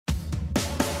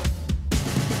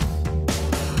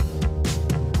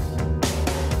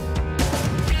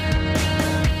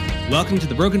Welcome to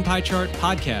the Broken Pie Chart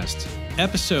podcast,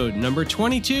 episode number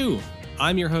 22.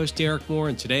 I'm your host, Derek Moore,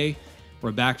 and today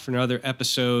we're back for another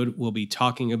episode. We'll be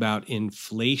talking about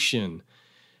inflation.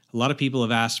 A lot of people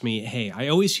have asked me, hey, I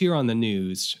always hear on the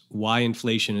news why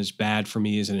inflation is bad for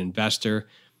me as an investor.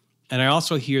 And I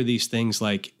also hear these things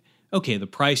like, okay, the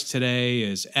price today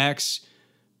is X,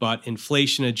 but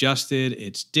inflation adjusted,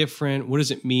 it's different. What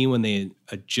does it mean when they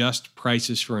adjust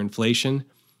prices for inflation?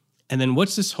 And then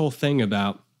what's this whole thing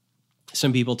about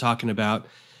some people talking about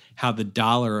how the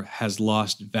dollar has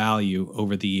lost value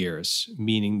over the years,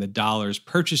 meaning the dollar's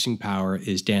purchasing power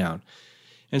is down.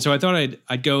 And so I thought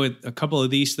I'd go with a couple of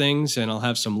these things, and I'll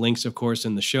have some links, of course,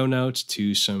 in the show notes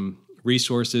to some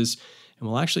resources. And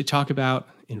we'll actually talk about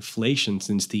inflation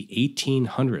since the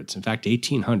 1800s, in fact,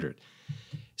 1800.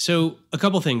 So a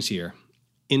couple things here.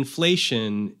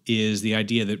 Inflation is the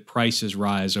idea that prices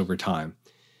rise over time.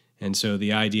 And so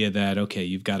the idea that, okay,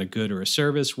 you've got a good or a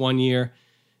service one year,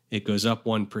 it goes up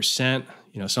 1%,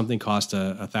 something costs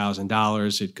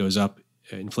 $1,000, it goes up,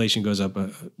 inflation goes up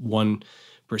 1%,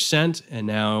 and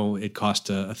now it costs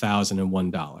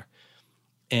 $1,001.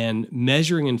 And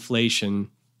measuring inflation,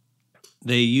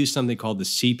 they use something called the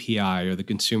CPI, or the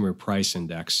Consumer Price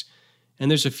Index.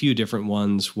 And there's a few different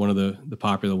ones. One of the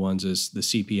popular ones is the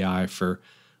CPI for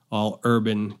all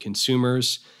urban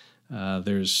consumers.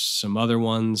 There's some other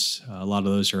ones. A lot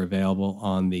of those are available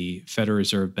on the Federal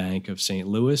Reserve Bank of St.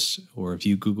 Louis, or if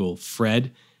you Google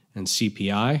Fred and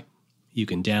CPI, you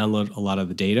can download a lot of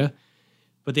the data.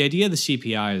 But the idea of the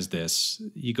CPI is this.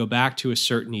 You go back to a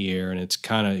certain year, and it's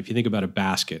kind of, if you think about a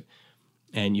basket,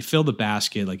 and you fill the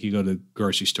basket, like you go to the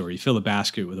grocery store, you fill the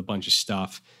basket with a bunch of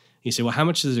stuff. You say, well, how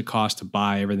much does it cost to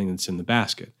buy everything that's in the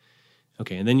basket?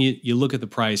 Okay, and then you look at the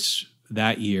price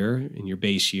that year in your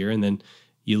base year, and then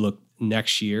you look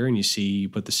next year and you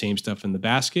put the same stuff in the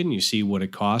basket and you see what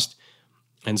it cost,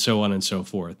 and so on and so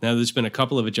forth. Now, there's been a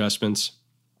couple of adjustments.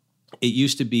 It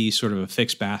used to be sort of a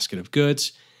fixed basket of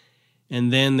goods,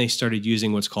 and then they started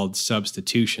using what's called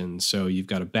substitution. So you've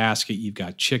got a basket, you've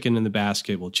got chicken in the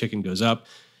basket. Well, chicken goes up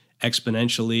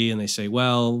exponentially, and they say,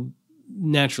 well,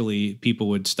 naturally people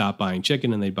would stop buying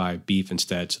chicken and they buy beef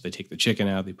instead. So they take the chicken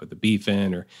out, they put the beef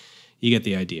in, or you get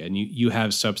the idea. And you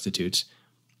have substitutes.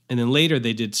 And then later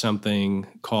they did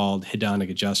something called hedonic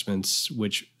adjustments,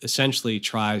 which essentially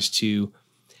tries to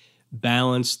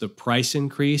balance the price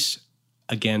increase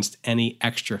against any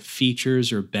extra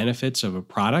features or benefits of a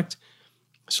product.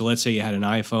 So let's say you had an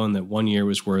iPhone that one year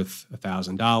was worth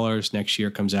 $1,000. Next year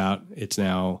comes out, it's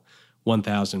now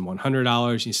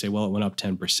 $1,100. You say, well, it went up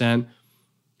 10%.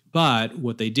 But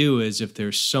what they do is, if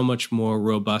there's so much more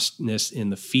robustness in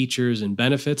the features and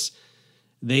benefits,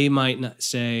 they might not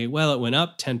say, well, it went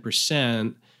up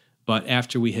 10%, but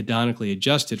after we hedonically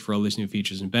adjusted for all these new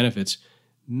features and benefits,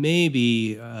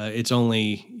 maybe it's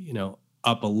only,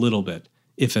 up a little bit,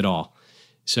 if at all.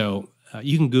 So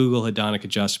you can Google hedonic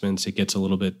adjustments. It gets a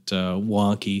little bit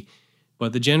wonky.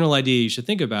 But the general idea you should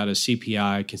think about is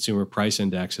CPI, Consumer Price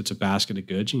Index. It's a basket of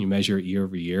goods, and you measure it year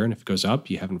over year. And if it goes up,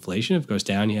 you have inflation. If it goes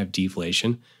down, you have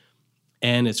deflation.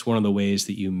 And it's one of the ways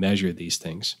that you measure these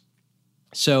things.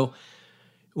 So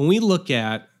when we look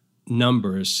at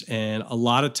numbers, and a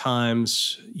lot of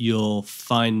times you'll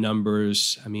find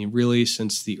numbers, really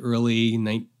since the early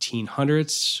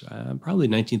 1900s, probably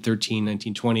 1913,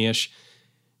 1920-ish,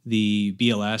 the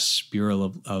BLS,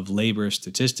 Bureau of Labor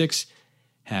Statistics,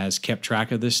 has kept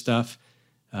track of this stuff.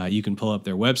 You can pull up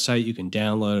their website, you can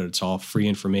download it, it's all free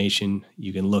information.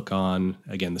 You can look on,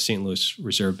 again, the St. Louis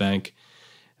Reserve Bank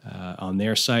on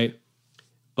their site.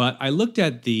 But I looked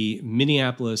at the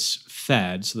Minneapolis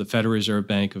Fed, so the Federal Reserve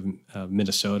Bank of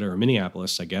Minnesota, or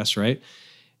Minneapolis, I guess, right?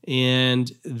 And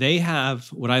they have,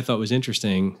 what I thought was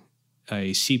interesting,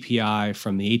 a CPI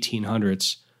from the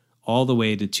 1800s all the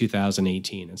way to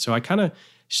 2018. And so I kind of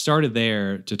started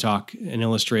there to talk and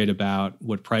illustrate about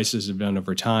what prices have done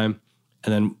over time,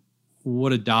 and then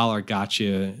what a dollar got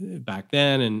you back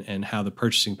then, and how the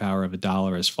purchasing power of a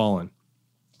dollar has fallen.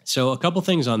 So a couple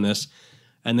things on this,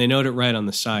 and they note it right on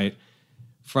the site.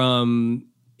 From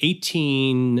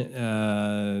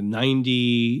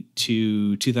 1890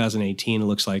 to 2018, it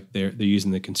looks like they're using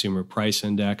the Consumer Price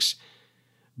Index.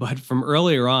 But from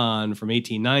earlier on, from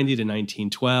 1890 to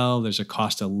 1912, there's a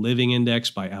Cost of Living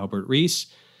Index by Albert Rees.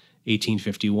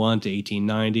 1851 to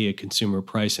 1890, a Consumer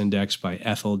Price Index by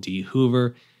Ethel D.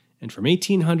 Hoover. And from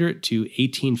 1800 to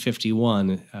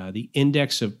 1851, the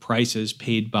Index of Prices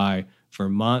paid by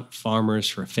Vermont farmers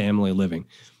for family living.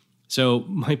 So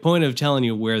my point of telling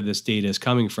you where this data is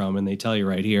coming from, and they tell you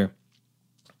right here,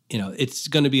 it's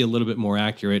going to be a little bit more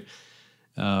accurate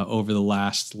over the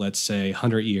last, let's say,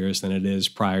 100 years than it is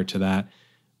prior to that.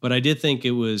 But I did think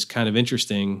it was kind of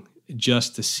interesting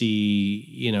just to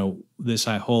see, this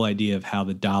whole idea of how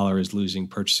the dollar is losing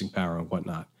purchasing power and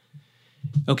whatnot.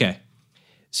 Okay.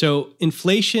 So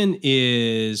inflation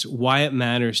is why it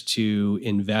matters to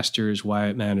investors, why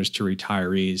it matters to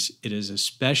retirees. It is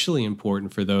especially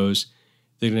important for those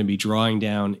that are going to be drawing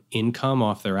down income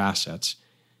off their assets.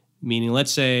 Meaning,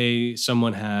 let's say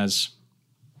someone has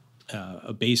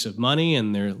a base of money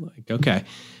and they're like, okay,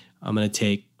 I'm going to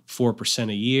take 4%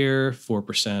 a year,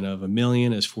 4% of $1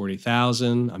 million is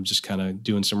 40,000. I'm just kind of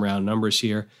doing some round numbers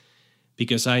here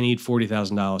because I need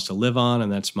 $40,000 to live on, and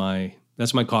that's my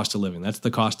cost of living. That's the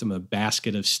cost of a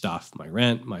basket of stuff, my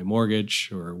rent, my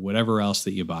mortgage, or whatever else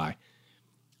that you buy.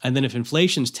 And then if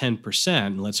inflation's 10%,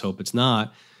 and let's hope it's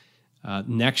not,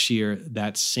 next year,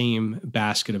 that same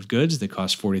basket of goods that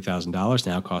cost $40,000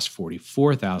 now costs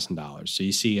 $44,000. So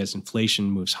you see, as inflation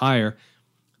moves higher,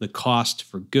 the cost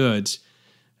for goods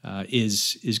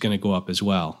is going to go up as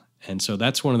well. And so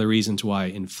that's one of the reasons why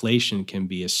inflation can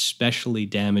be especially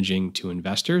damaging to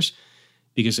investors,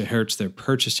 because it hurts their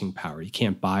purchasing power. You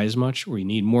can't buy as much, or you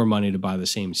need more money to buy the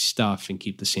same stuff and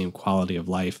keep the same quality of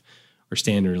life or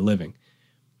standard of living.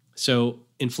 So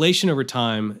inflation over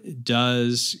time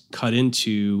does cut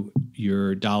into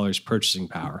your dollar's purchasing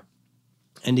power.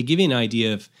 And to give you an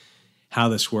idea of how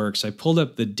this works, I pulled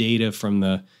up the data from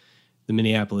the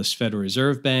Minneapolis Federal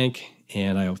Reserve Bank,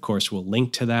 and I, of course, will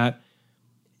link to that.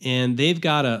 And they've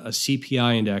got a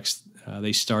CPI index.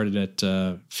 They started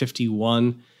at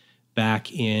 51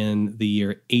 back in the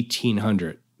year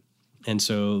 1800. And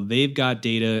so they've got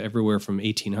data everywhere from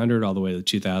 1800 all the way to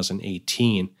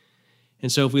 2018.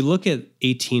 And so if we look at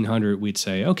 1800, we'd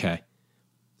say, okay,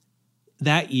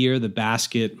 that year, the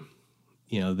basket,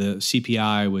 the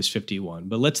CPI was 51.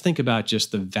 But let's think about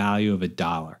just the value of a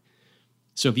dollar.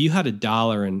 So if you had a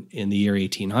dollar in the year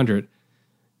 1800,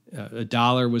 a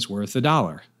dollar was worth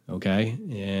 $1, okay?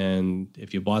 And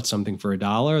if you bought something for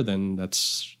 $1, then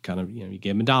that's kind of, you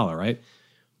gave them $1, right?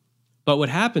 But what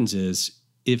happens is,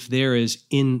 if there is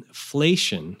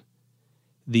inflation,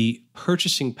 the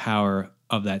purchasing power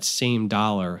of that same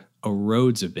dollar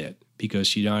erodes a bit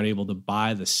because you're not able to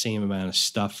buy the same amount of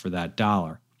stuff for that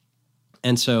dollar.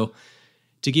 And so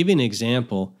to give you an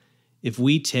example, if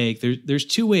we take, there's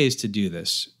two ways to do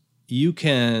this. You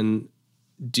can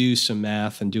do some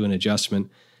math and do an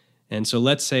adjustment. And so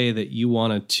let's say that you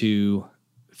wanted to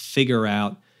figure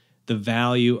out the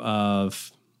value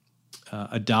of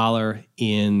 $1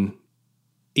 in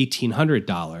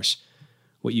 $1,800.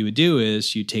 What you would do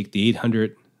is you take the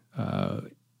 800,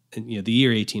 the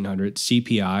year 1800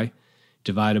 CPI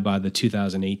divided by the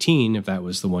 2018, if that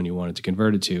was the one you wanted to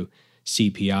convert it to,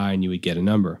 CPI, and you would get a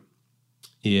number.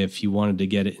 If you wanted to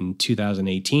get it in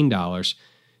 2018 dollars,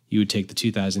 you would take the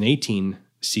 2018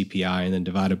 CPI and then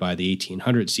divide it by the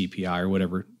 1800 CPI, or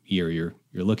whatever year you're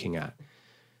looking at.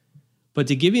 But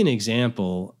to give you an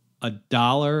example, an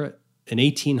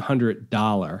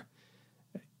 $1,800,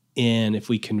 and if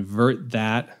we convert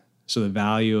that, so the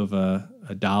value of a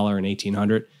dollar in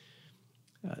 1800,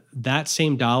 that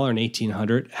same dollar in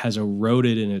 1800 has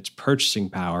eroded in its purchasing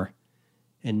power,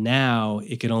 and now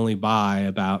it can only buy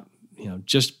about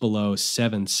just below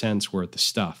 7 cents worth of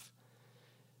stuff.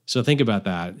 So think about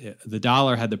that. The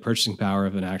dollar had the purchasing power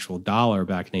of an actual dollar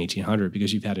back in 1800.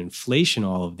 Because you've had inflation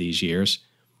all of these years,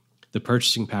 the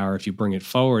purchasing power, if you bring it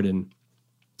forward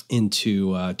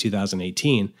into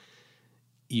 2018,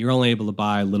 you're only able to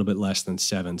buy a little bit less than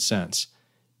 7 cents.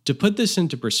 To put this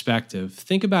into perspective,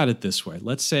 think about it this way.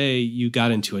 Let's say you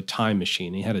got into a time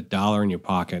machine and you had $1 in your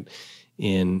pocket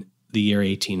in the year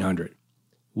 1800,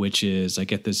 which is, I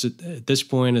get this at this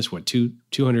point, is what,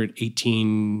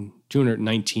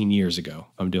 219 years ago,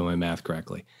 if I'm doing my math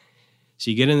correctly.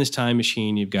 So you get in this time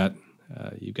machine, you've got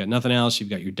nothing else, you've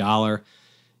got your dollar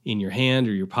in your hand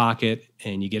or your pocket,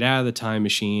 and you get out of the time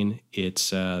machine.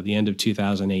 It's the end of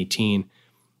 2018,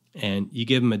 and you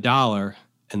give them $1,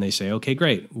 and they say, okay,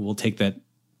 great, we'll take that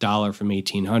dollar from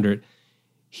 1800.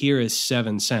 Here is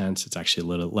 7 cents. It's actually a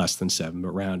little less than 7,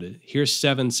 but rounded. Here's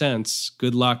 7 cents.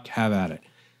 Good luck. Have at it.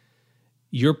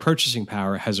 Your purchasing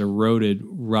power has eroded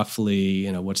roughly,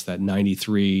 what's that,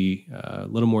 93, a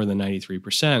little more than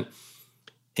 93%.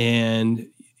 And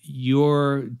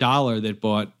your dollar that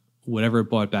bought whatever it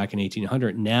bought back in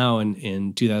 1800, now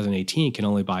in 2018 can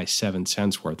only buy 7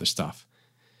 cents worth of stuff.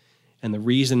 And the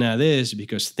reason that is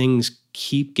because things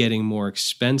keep getting more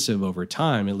expensive over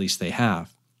time, at least they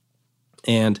have.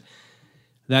 And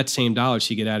that same dollar,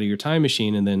 so you get out of your time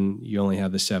machine and then you only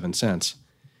have the 7 cents.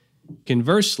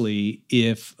 Conversely,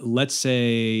 if let's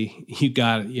say you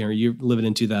got, you're living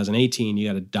in 2018,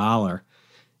 you got $1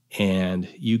 and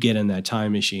you get in that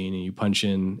time machine and you punch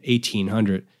in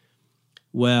 1800.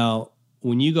 Well,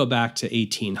 when you go back to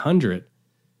 1800,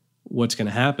 what's going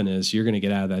to happen is you're going to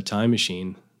get out of that time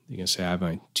machine. You're going to say, I have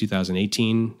my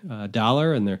 2018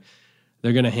 dollar, and they're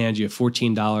going to hand you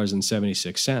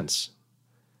 $14.76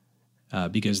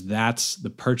 because that's the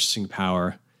purchasing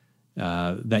power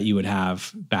that you would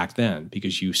have back then,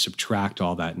 because you subtract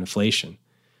all that inflation.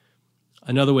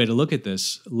 Another way to look at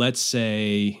this, let's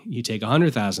say you take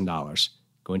 $100,000,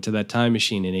 go into that time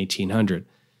machine in 1800,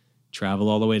 travel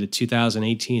all the way to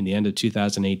 2018, the end of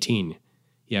 2018.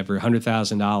 You have your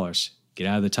 $100,000, get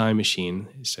out of the time machine,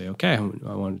 you say, okay,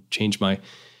 I want to change my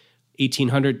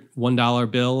 $1,800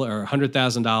 $1 bill or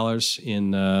 $100,000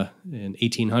 in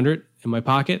 1800 in my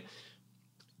pocket.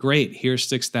 Great, here's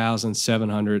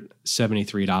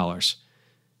 $6,773,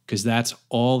 because that's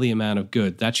all the amount of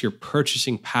good. That's your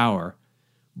purchasing power,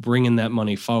 bringing that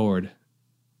money forward,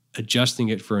 adjusting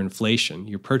it for inflation.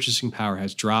 Your purchasing power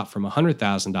has dropped from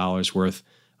 $100,000 worth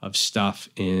of stuff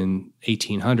in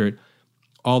 1800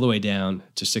 all the way down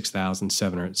to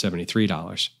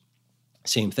 $6,773.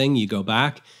 Same thing, you go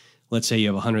back. Let's say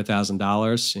you have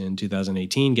 $100,000 in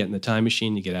 2018, get in the time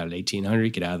machine, you get out at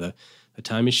 1800, get out of the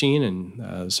time machine,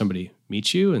 and somebody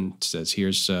meets you and says,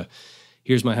 here's my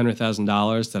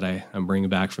 $100,000 that I'm bringing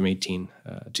back from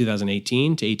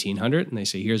 2018 to 1800. And they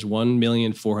say, here's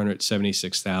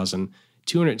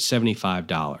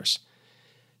 $1,476,275.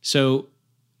 So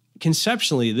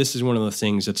conceptually, this is one of the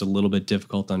things that's a little bit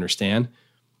difficult to understand,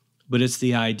 but it's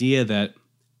the idea that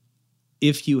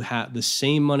if you have the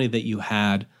same money that you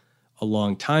had a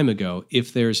long time ago,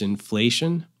 if there's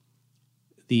inflation,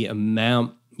 the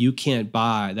amount you can't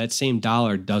buy, that same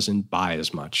dollar doesn't buy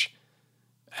as much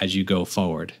as you go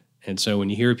forward. And so when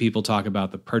you hear people talk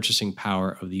about the purchasing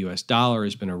power of the US dollar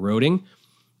has been eroding,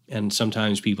 and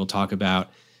sometimes people talk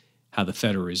about how the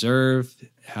Federal Reserve,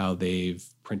 how they've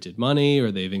printed money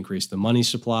or they've increased the money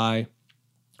supply,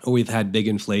 or we've had big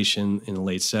inflation in the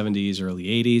late 70s, early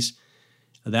 80s,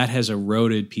 that has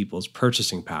eroded people's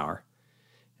purchasing power.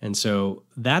 And so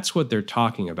that's what they're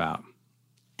talking about.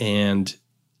 And,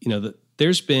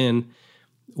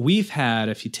 we've had,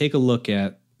 if you take a look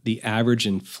at the average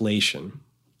inflation,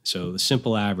 so the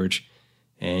simple average,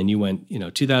 and you went,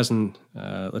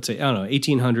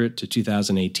 1800 to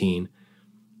 2018.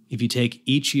 If you take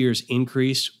each year's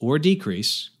increase or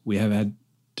decrease, we have had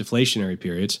deflationary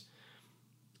periods,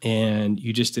 and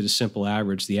you just did a simple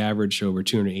average, the average over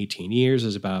 218 years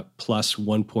is about plus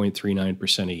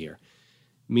 1.39% a year,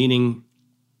 meaning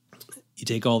you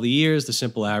take all the years, the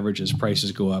simple average is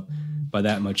prices go up by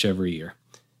that much every year.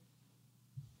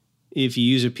 If you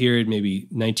use a period, maybe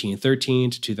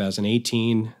 1913 to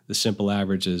 2018, the simple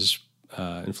average is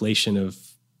inflation of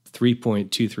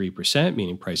 3.23%,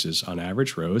 meaning prices on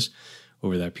average rose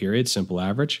over that period, simple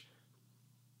average.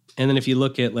 And then if you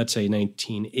look at, let's say,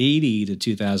 1980 to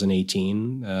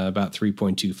 2018, about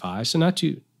 3.25, so not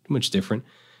too much different.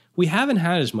 We haven't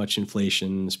had as much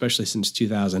inflation, especially since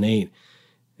 2008.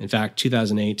 In fact,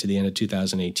 2008 to the end of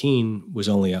 2018 was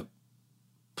only up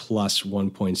plus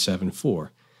 1.74.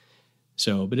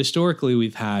 So, but historically,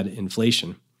 we've had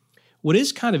inflation. What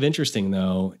is kind of interesting,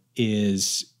 though,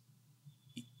 is,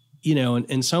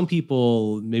 and some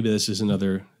people, maybe this is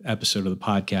another episode of the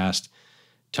podcast,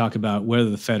 talk about whether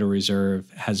the Federal Reserve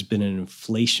has been an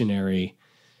inflationary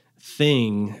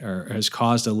thing or has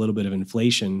caused a little bit of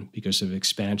inflation because of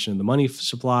expansion of the money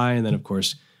supply. And then, of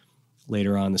course,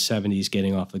 later on, the 70s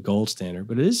getting off the gold standard.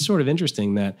 But it is sort of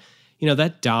interesting that,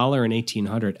 that dollar in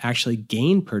 1800 actually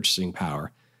gained purchasing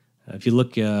power. If you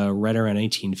look right around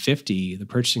 1850, the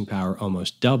purchasing power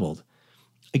almost doubled.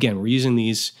 Again, we're using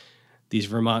these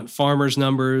Vermont farmers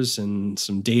numbers and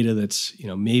some data that's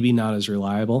maybe not as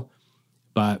reliable,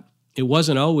 but it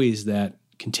wasn't always that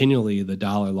continually the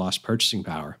dollar lost purchasing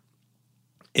power.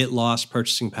 It lost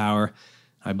purchasing power,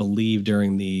 I believe,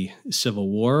 during the Civil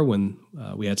War when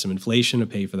we had some inflation to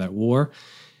pay for that war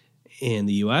in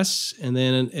the U.S., and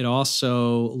then it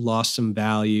also lost some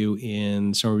value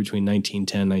in somewhere between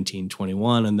 1910 and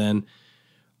 1921, and then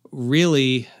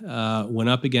really went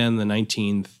up again in the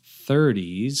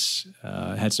 1930s,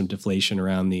 had some deflation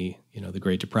around the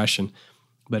Great Depression.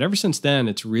 But ever since then,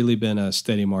 it's really been a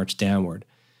steady march downward.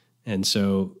 And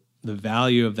so the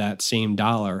value of that same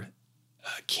dollar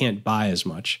can't buy as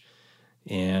much.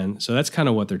 And so that's kind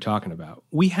of what they're talking about.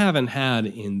 We haven't had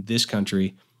in this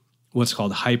country what's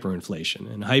called hyperinflation.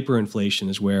 And hyperinflation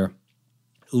is where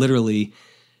literally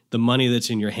the money that's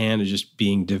in your hand is just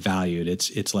being devalued.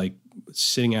 It's like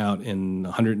sitting out in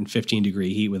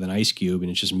 115-degree heat with an ice cube, and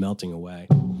it's just melting away.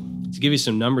 To give you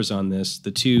some numbers on this,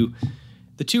 the two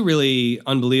The two really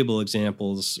unbelievable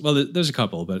examples, well, there's a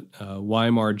couple, but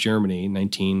Weimar Germany,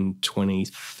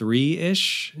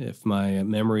 1923-ish, if my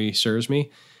memory serves me.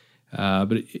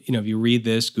 But if you read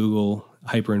this, Google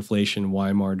hyperinflation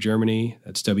Weimar Germany,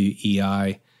 that's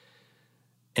WEIMAR,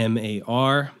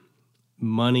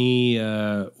 money,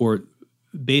 or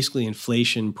basically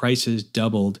inflation, prices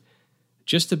doubled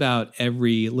just about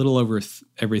every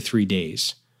 3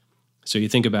 days. So you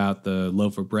think about the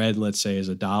loaf of bread, let's say, is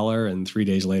 $1, and 3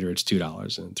 days later it's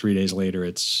 $2, and 3 days later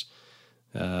it's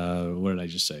what did I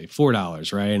just say?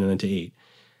 $4, right? And then to $8.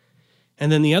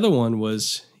 And then the other one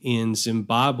was in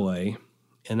Zimbabwe,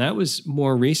 and that was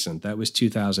more recent. That was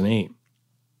 2008.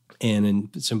 And in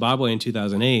Zimbabwe in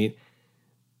 2008,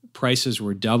 prices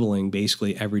were doubling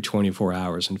basically every 24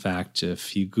 hours. In fact,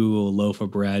 if you Google loaf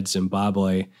of bread,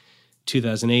 Zimbabwe,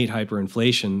 2008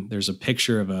 hyperinflation, there's a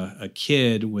picture of a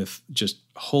kid with just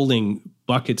holding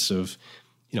buckets of,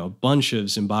 a bunch of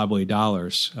Zimbabwe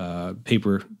dollars,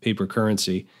 paper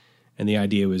currency. And the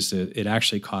idea was that it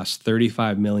actually cost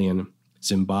 35 million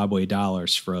Zimbabwe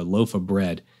dollars for a loaf of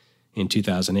bread in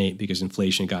 2008 because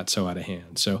inflation got so out of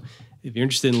hand. So if you're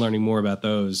interested in learning more about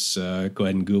those, go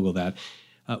ahead and Google that.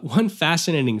 One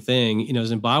fascinating thing,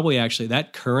 Zimbabwe actually,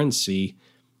 that currency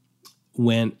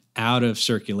went out of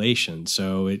circulation.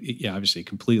 So it obviously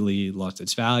completely lost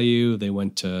its value. They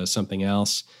went to something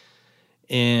else.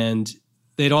 And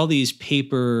they had all these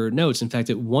paper notes. In fact,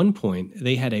 at one point,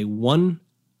 they had a $100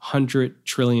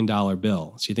 trillion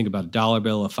bill. So you think about a dollar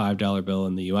bill, a $5 bill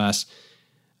in the U.S.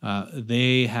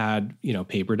 They had,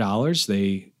 paper dollars.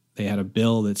 They had a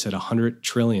bill that said 100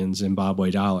 trillion Zimbabwe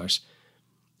dollars.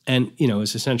 And,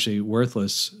 it's essentially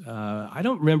worthless. I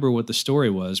don't remember what the story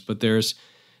was, but there's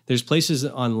places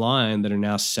online that are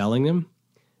now selling them.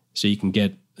 So you can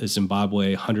get a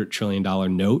Zimbabwe $100 trillion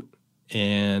note.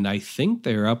 And I think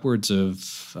they're upwards of,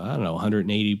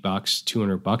 $180,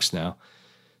 $200 now.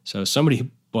 So somebody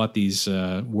bought these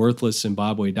worthless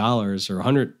Zimbabwe dollars or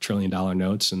 $100 trillion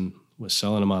notes and was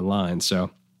selling them online.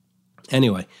 So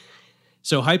anyway,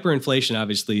 so hyperinflation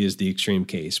obviously is the extreme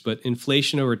case, but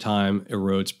inflation over time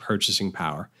erodes purchasing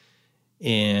power.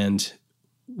 And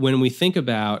when we think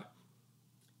about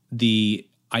the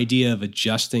idea of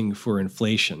adjusting for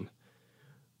inflation,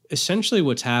 essentially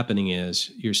what's happening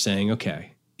is you're saying,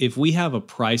 okay, if we have a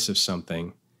price of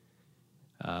something,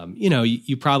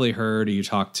 you probably heard or you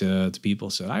talked to people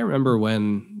said, I remember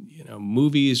when,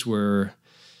 movies were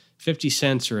 50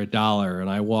 cents or $1 and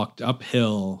I walked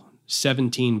uphill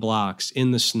 17 blocks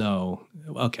in the snow.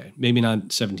 Okay, maybe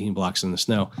not 17 blocks in the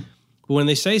snow. But when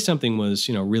they say something was,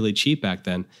 really cheap back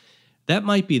then, that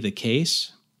might be the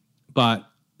case, but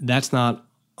that's not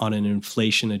on an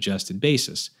inflation-adjusted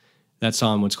basis. That's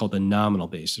on what's called a nominal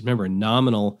basis. Remember, a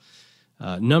nominal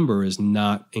number is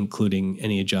not including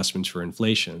any adjustments for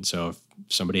inflation. So if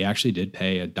somebody actually did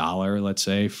pay $1, let's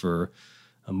say, for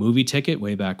a movie ticket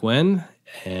way back when,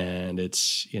 and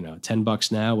it's,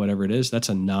 $10 now, whatever it is, that's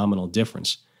a nominal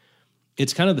difference.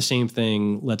 It's kind of the same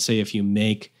thing, let's say, if you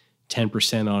make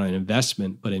 10% on an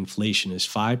investment, but inflation is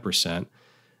 5%.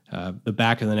 The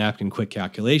back of the napkin quick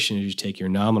calculation is you take your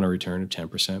nominal return of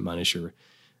 10% minus your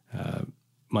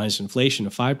minus inflation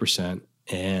of 5%,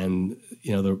 and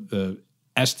the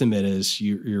estimate is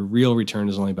your real return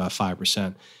is only about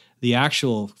 5%. The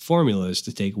actual formula is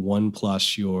to take 1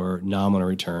 plus your nominal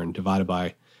return divided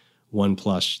by 1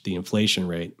 plus the inflation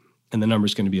rate, and the number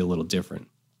is going to be a little different.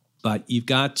 But you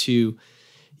got to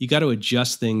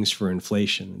adjust things for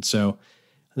inflation, and so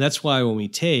that's why when we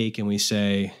take and we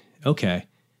say, okay,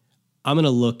 I'm going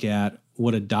to look at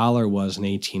what $1 was in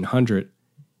 1800,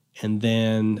 and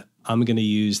then I'm going to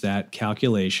use that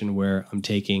calculation where I'm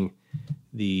taking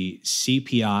the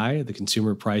CPI, the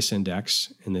Consumer Price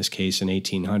Index, in this case in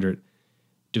 1800,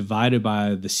 divided by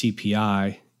the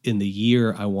CPI in the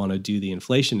year I want to do the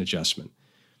inflation adjustment.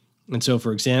 And so,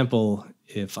 for example,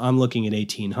 if I'm looking at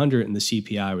 1800 and the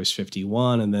CPI was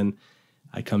 51, and then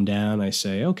I come down, I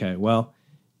say, okay, well,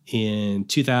 in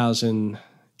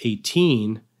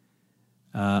 2018,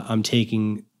 I'm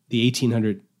taking the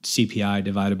 1800 CPI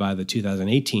divided by the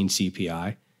 2018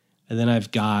 CPI, and then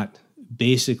I've got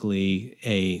basically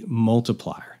a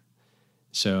multiplier.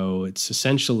 So it's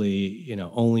essentially,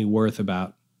 only worth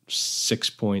about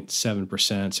 6.7%,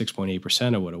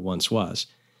 6.8% of what it once was.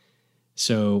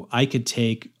 So I could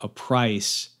take a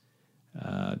price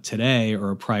today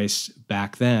or a price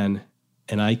back then,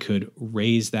 and I could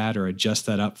raise that or adjust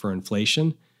that up for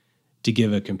inflation to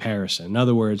give a comparison. In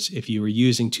other words, if you were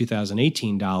using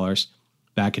 2018 dollars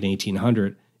back in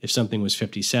 1800, if something was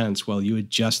 50 cents, well, you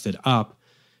adjust it up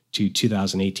to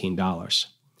 2018 dollars.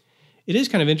 It is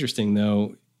kind of interesting,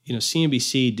 though,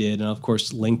 CNBC did, and of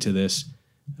course, link to this.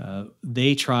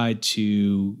 They tried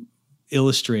to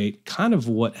illustrate kind of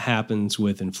what happens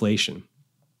with inflation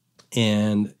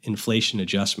and inflation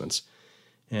adjustments.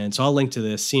 And so I'll link to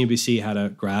this. CNBC had a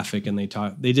graphic, and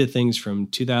they did things from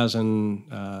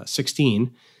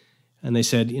 2016, and they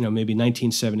said, maybe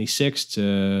 1976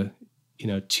 to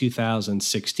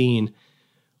 2016.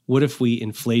 What if we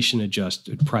inflation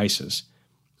adjusted prices?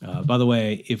 By the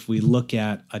way, if we look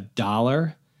at a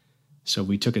dollar, so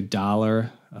we took a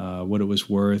dollar, what it was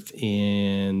worth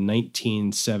in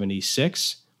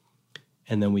 1976,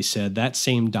 and then we said that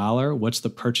same dollar, what's the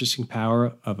purchasing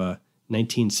power of a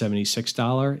 1976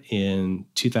 dollar in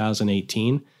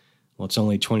 2018? Well, it's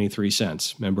only 23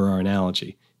 cents. Remember our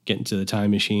analogy. Get into the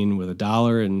time machine with a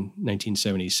dollar in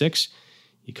 1976.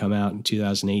 You come out in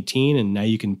 2018, and now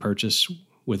you can purchase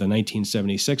with a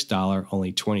 1976 dollar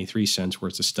only 23 cents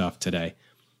worth of stuff today,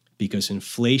 because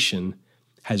inflation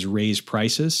has raised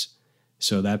prices.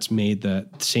 So that's made the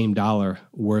same dollar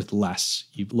worth less.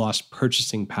 You've lost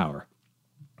purchasing power.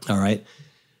 All right.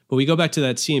 But we go back to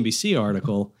that CNBC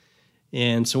article.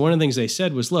 And so one of the things they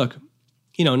said was, look,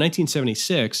 in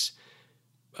 1976,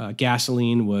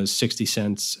 gasoline was 60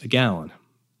 cents a gallon.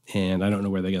 And I don't know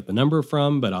where they got the number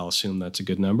from, but I'll assume that's a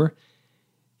good number.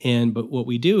 But what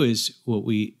we do is when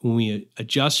we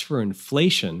adjust for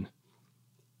inflation,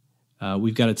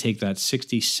 we've got to take that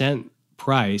 60-cent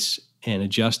price and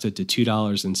adjust it to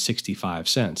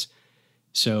 $2.65.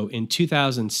 So in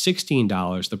 2016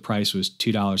 dollars, the price was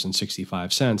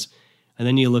 $2.65. And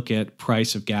then you look at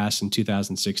price of gas in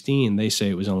 2016, they say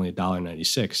it was only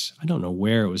 $1.96. I don't know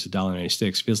where it was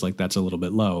 $1.96. Feels like that's a little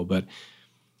bit low. But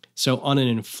so on an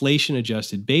inflation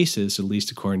adjusted basis, at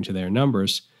least according to their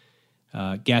numbers,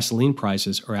 gasoline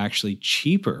prices are actually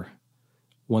cheaper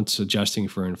once adjusting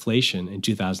for inflation in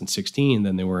 2016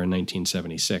 than they were in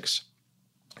 1976.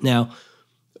 Now,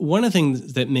 one of the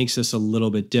things that makes this a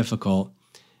little bit difficult,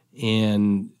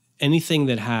 and anything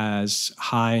that has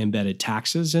high embedded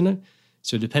taxes in it,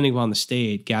 so depending upon the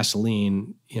state,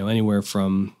 gasoline, anywhere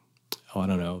from,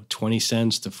 20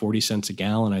 cents to 40 cents a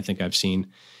gallon, I think I've seen.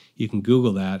 You can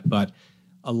Google that. But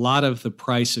a lot of the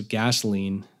price of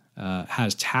gasoline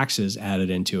has taxes added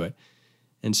into it.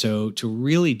 And so to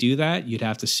really do that, you'd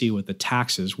have to see what the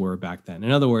taxes were back then.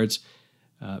 In other words,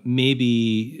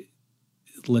 maybe,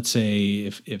 let's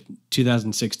say if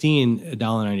 2016,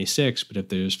 $1.96, but if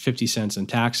there's 50 cents in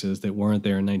taxes that weren't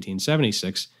there in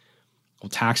 1976, well,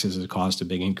 taxes has caused a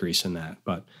big increase in that.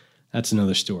 But that's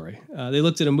another story. They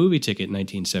looked at a movie ticket in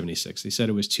 1976. They said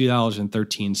it was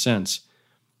 $2.13.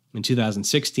 In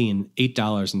 2016,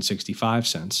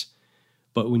 $8.65.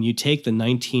 But when you take the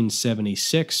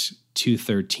 1976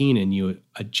 $2.13 and you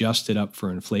adjust it up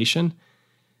for inflation,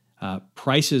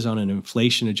 prices on an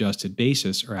inflation-adjusted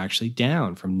basis are actually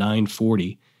down from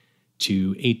 $9.40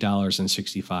 to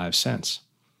 $8.65.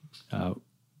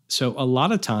 So a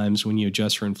lot of times when you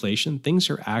adjust for inflation, things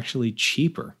are actually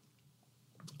cheaper.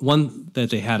 One that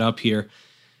they had up here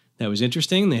that was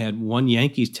interesting, they had one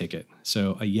Yankees ticket.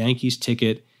 So a Yankees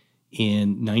ticket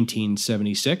in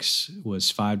 1976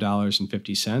 was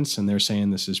 $5.50, and they're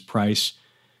saying this is price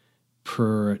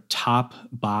per top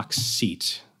box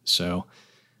seat. So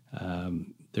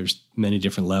there's many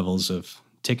different levels of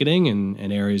ticketing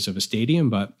and areas of a stadium,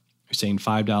 but they're saying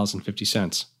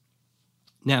 $5.50.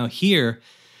 Now here,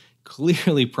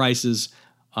 clearly prices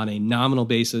on a nominal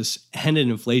basis and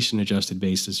an inflation-adjusted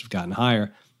basis have gotten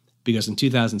higher, because in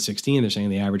 2016, they're saying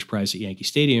the average price at Yankee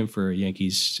Stadium for a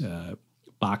Yankees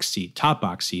box seat, top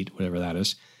box seat, whatever that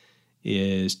is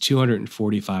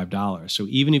 $245. So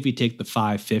even if you take the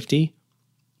 $550,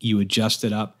 you adjust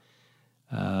it up,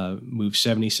 move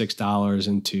 $76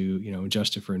 into,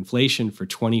 adjust it for inflation for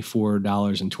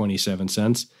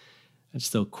 $24.27. That's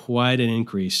still quite an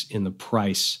increase in the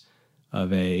price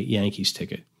of a Yankees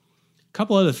ticket. A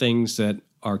couple other things that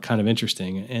are kind of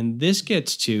interesting, and this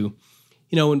gets to,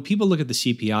 when people look at the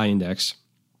CPI index,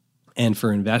 and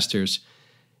for investors,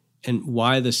 and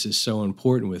why this is so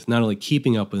important with not only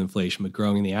keeping up with inflation, but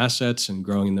growing the assets and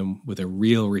growing them with a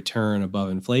real return above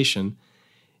inflation,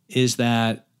 is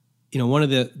that, one of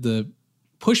the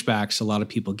pushbacks a lot of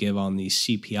people give on these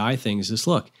CPI things is,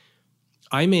 look,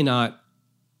 I may not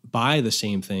buy the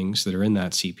same things that are in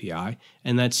that CPI,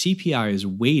 and that CPI is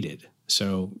weighted.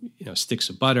 So, sticks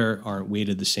of butter aren't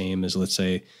weighted the same as, let's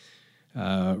say,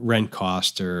 rent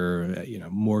cost or,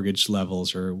 mortgage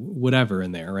levels or whatever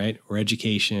in there, right? Or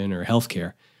education or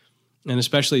healthcare. And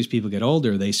especially as people get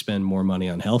older, they spend more money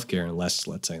on healthcare and less,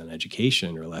 let's say, on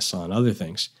education or less on other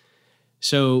things.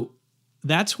 So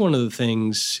that's one of the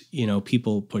things,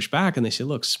 people push back and they say,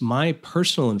 look, my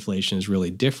personal inflation is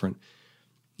really different.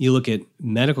 You look at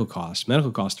medical costs.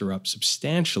 Medical costs are up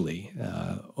substantially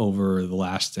over the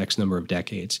last X number of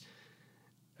decades.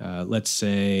 Let's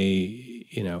say,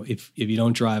 if you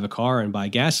don't drive a car and buy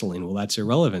gasoline, well, that's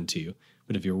irrelevant to you.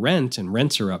 But if you rent and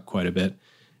rents are up quite a bit,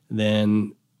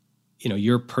 then,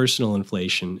 your personal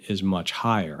inflation is much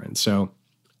higher. And so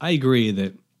I agree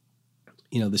that,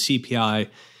 the CPI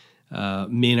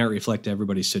may not reflect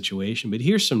everybody's situation, but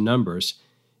here's some numbers.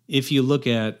 If you look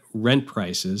at rent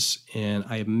prices, and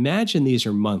I imagine these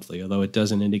are monthly, although it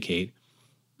doesn't indicate,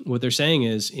 what they're saying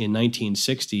is in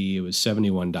 1960, it was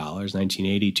 $71,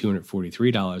 1980,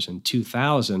 $243, and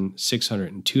 2000,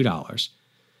 $602.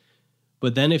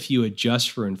 But then if you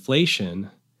adjust for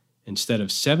inflation, instead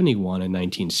of 71 in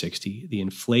 1960, the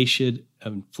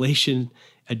inflation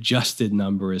adjusted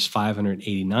number is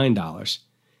 $589.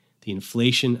 The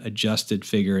inflation adjusted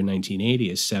figure in 1980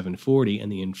 is $740,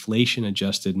 and the inflation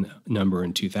adjusted number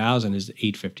in 2000 is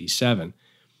 $857.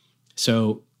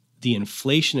 So the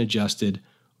inflation adjusted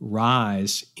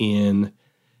rise in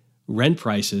rent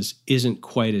prices isn't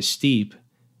quite as steep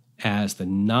as the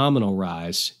nominal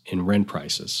rise in rent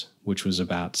prices, which was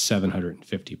about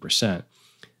 750%.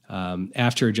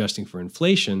 After adjusting for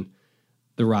inflation,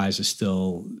 the rise is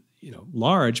still,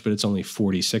 large, but it's only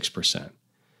 46%.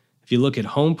 If you look at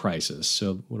home prices,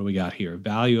 so what do we got here?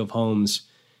 Value of homes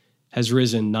has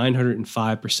risen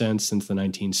 905% since the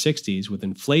 1960s. With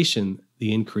inflation,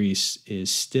 the increase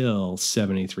is still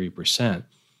 73%.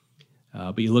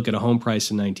 But you look at a home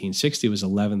price in 1960, it was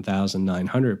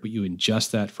 $11,900, but you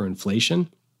adjust that for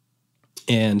inflation,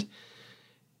 and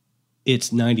it's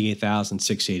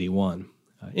 $98,681.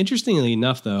 Interestingly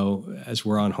enough, though, as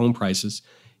we're on home prices,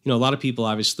 a lot of people,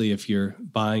 obviously, if you're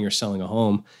buying or selling a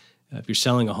home, if you're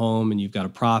selling a home and you've got a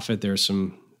profit, there's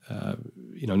some,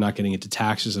 not getting into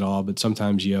taxes at all, but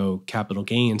sometimes you owe capital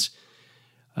gains.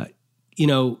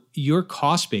 Your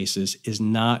cost basis is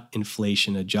not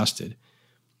inflation adjusted.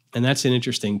 And that's an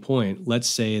interesting point. Let's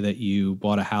say that you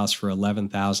bought a house for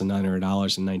 $11,900 in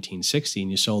 1960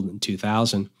 and you sold it in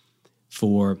 2000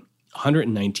 for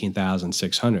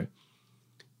 $119,600.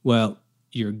 Well,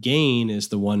 your gain is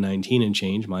the $119 and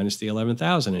change minus the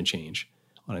 $11,000 and change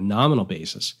on a nominal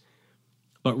basis.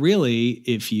 But really,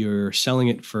 if you're selling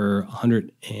it for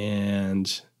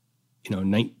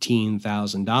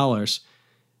 $19,000,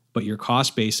 but your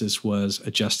cost basis was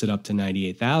adjusted up to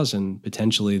 $98,000,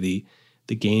 potentially the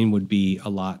gain would be a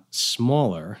lot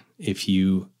smaller if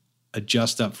you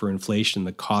adjust up for inflation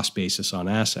the cost basis on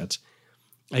assets.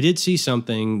 I did see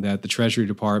something that the Treasury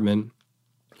Department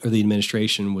or the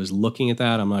administration was looking at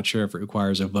that. I'm not sure if it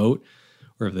requires a vote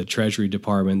or if the Treasury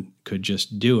Department could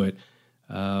just do it.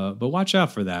 But watch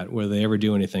out for that, whether they ever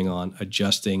do anything on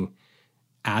adjusting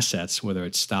assets, whether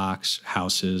it's stocks,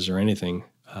 houses, or anything,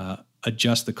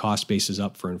 adjust the cost basis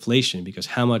up for inflation, because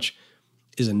how much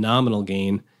is a nominal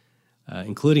gain,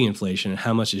 including inflation, and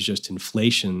how much is just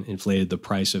inflation inflated the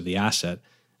price of the asset.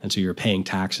 And so you're paying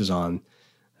taxes on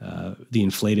the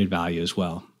inflated value as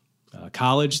well.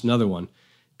 College, another one.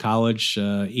 College,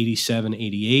 87,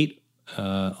 88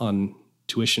 on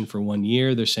tuition for 1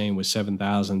 year, they're saying was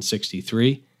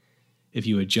 $7,063. If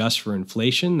you adjust for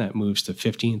inflation, that moves to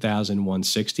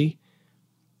 $15,160.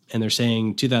 And they're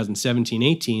saying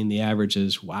 2017-18, the average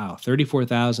is,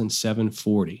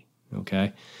 $34,740.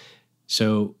 Okay.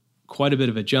 So quite a bit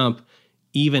of a jump,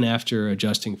 even after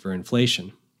adjusting for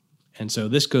inflation. And so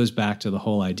this goes back to the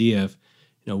whole idea of,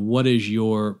 what is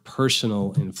your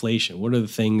personal inflation? What are the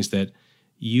things that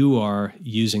you are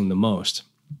using the most?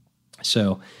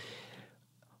 So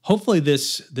hopefully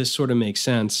this sort of makes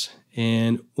sense.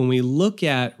 And when we look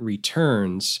at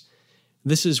returns,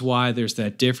 this is why there's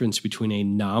that difference between a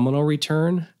nominal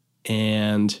return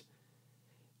and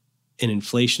an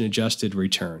inflation-adjusted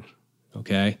return,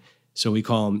 okay? So we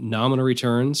call them nominal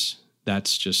returns.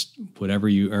 That's just whatever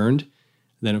you earned.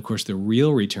 Then, of course, the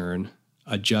real return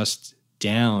adjusts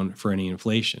down for any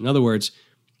inflation. In other words,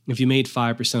 if you made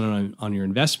 5% on your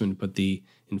investment, but the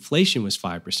inflation was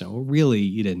 5%, well, really,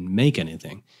 you didn't make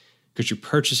anything because your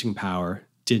purchasing power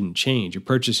didn't change. Your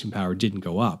purchasing power didn't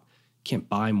go up. You can't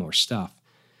buy more stuff.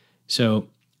 So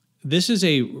this is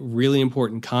a really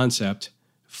important concept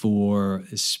for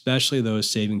especially those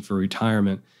saving for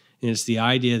retirement. And it's the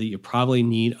idea that you probably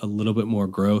need a little bit more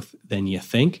growth than you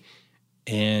think.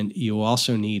 And you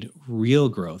also need real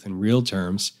growth in real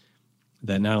terms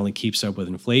that not only keeps up with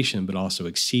inflation, but also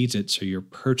exceeds it so your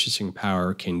purchasing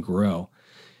power can grow.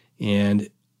 And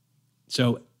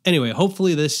so anyway,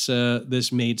 hopefully this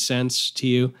made sense to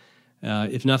you.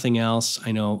 If nothing else,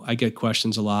 I know I get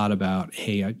questions a lot about,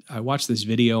 hey, I watched this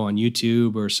video on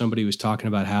YouTube or somebody was talking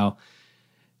about how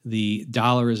the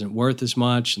dollar isn't worth as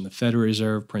much, and the Federal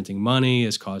Reserve printing money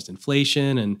has caused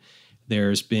inflation, and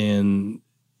there's been,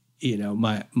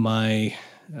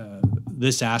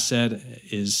 this asset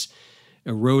is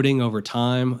eroding over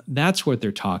time. That's what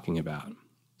they're talking about.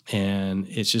 And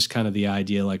it's just kind of the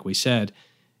idea, like we said,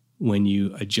 when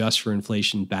you adjust for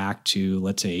inflation back to,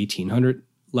 let's say, 1800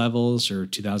 levels or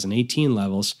 2018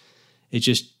 levels,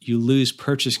 you lose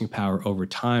purchasing power over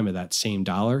time of that same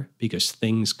dollar because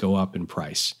things go up in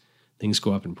price.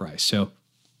 So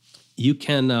you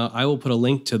can, I will put a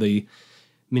link to the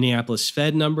Minneapolis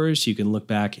Fed numbers. You can look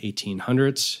back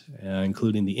 1800s,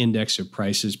 including the index of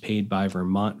prices paid by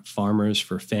Vermont farmers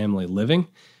for family living.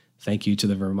 Thank you to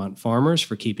the Vermont farmers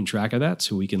for keeping track of that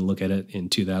so we can look at it in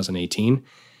 2018.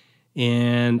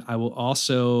 And I'll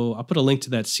put a link to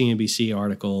that CNBC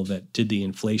article that did the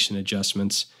inflation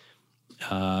adjustments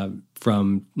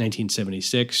from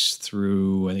 1976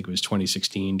 through, I think it was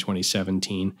 2016,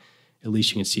 2017. At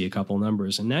least you can see a couple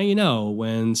numbers. And now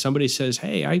when somebody says,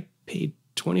 hey, I paid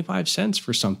 25 cents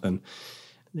for something,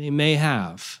 they may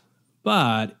have.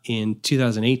 But in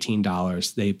 2018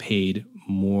 dollars, they paid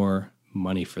more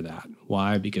money for that.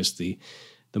 Why? Because the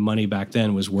money back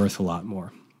then was worth a lot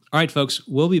more. All right, folks,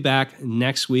 we'll be back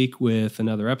next week with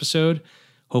another episode.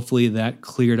 Hopefully that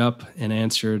cleared up and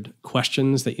answered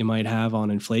questions that you might have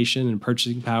on inflation and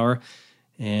purchasing power.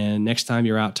 And next time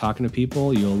you're out talking to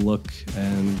people, you'll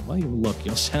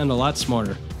sound a lot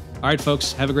smarter. All right,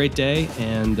 folks, have a great day,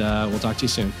 and we'll talk to you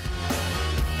soon.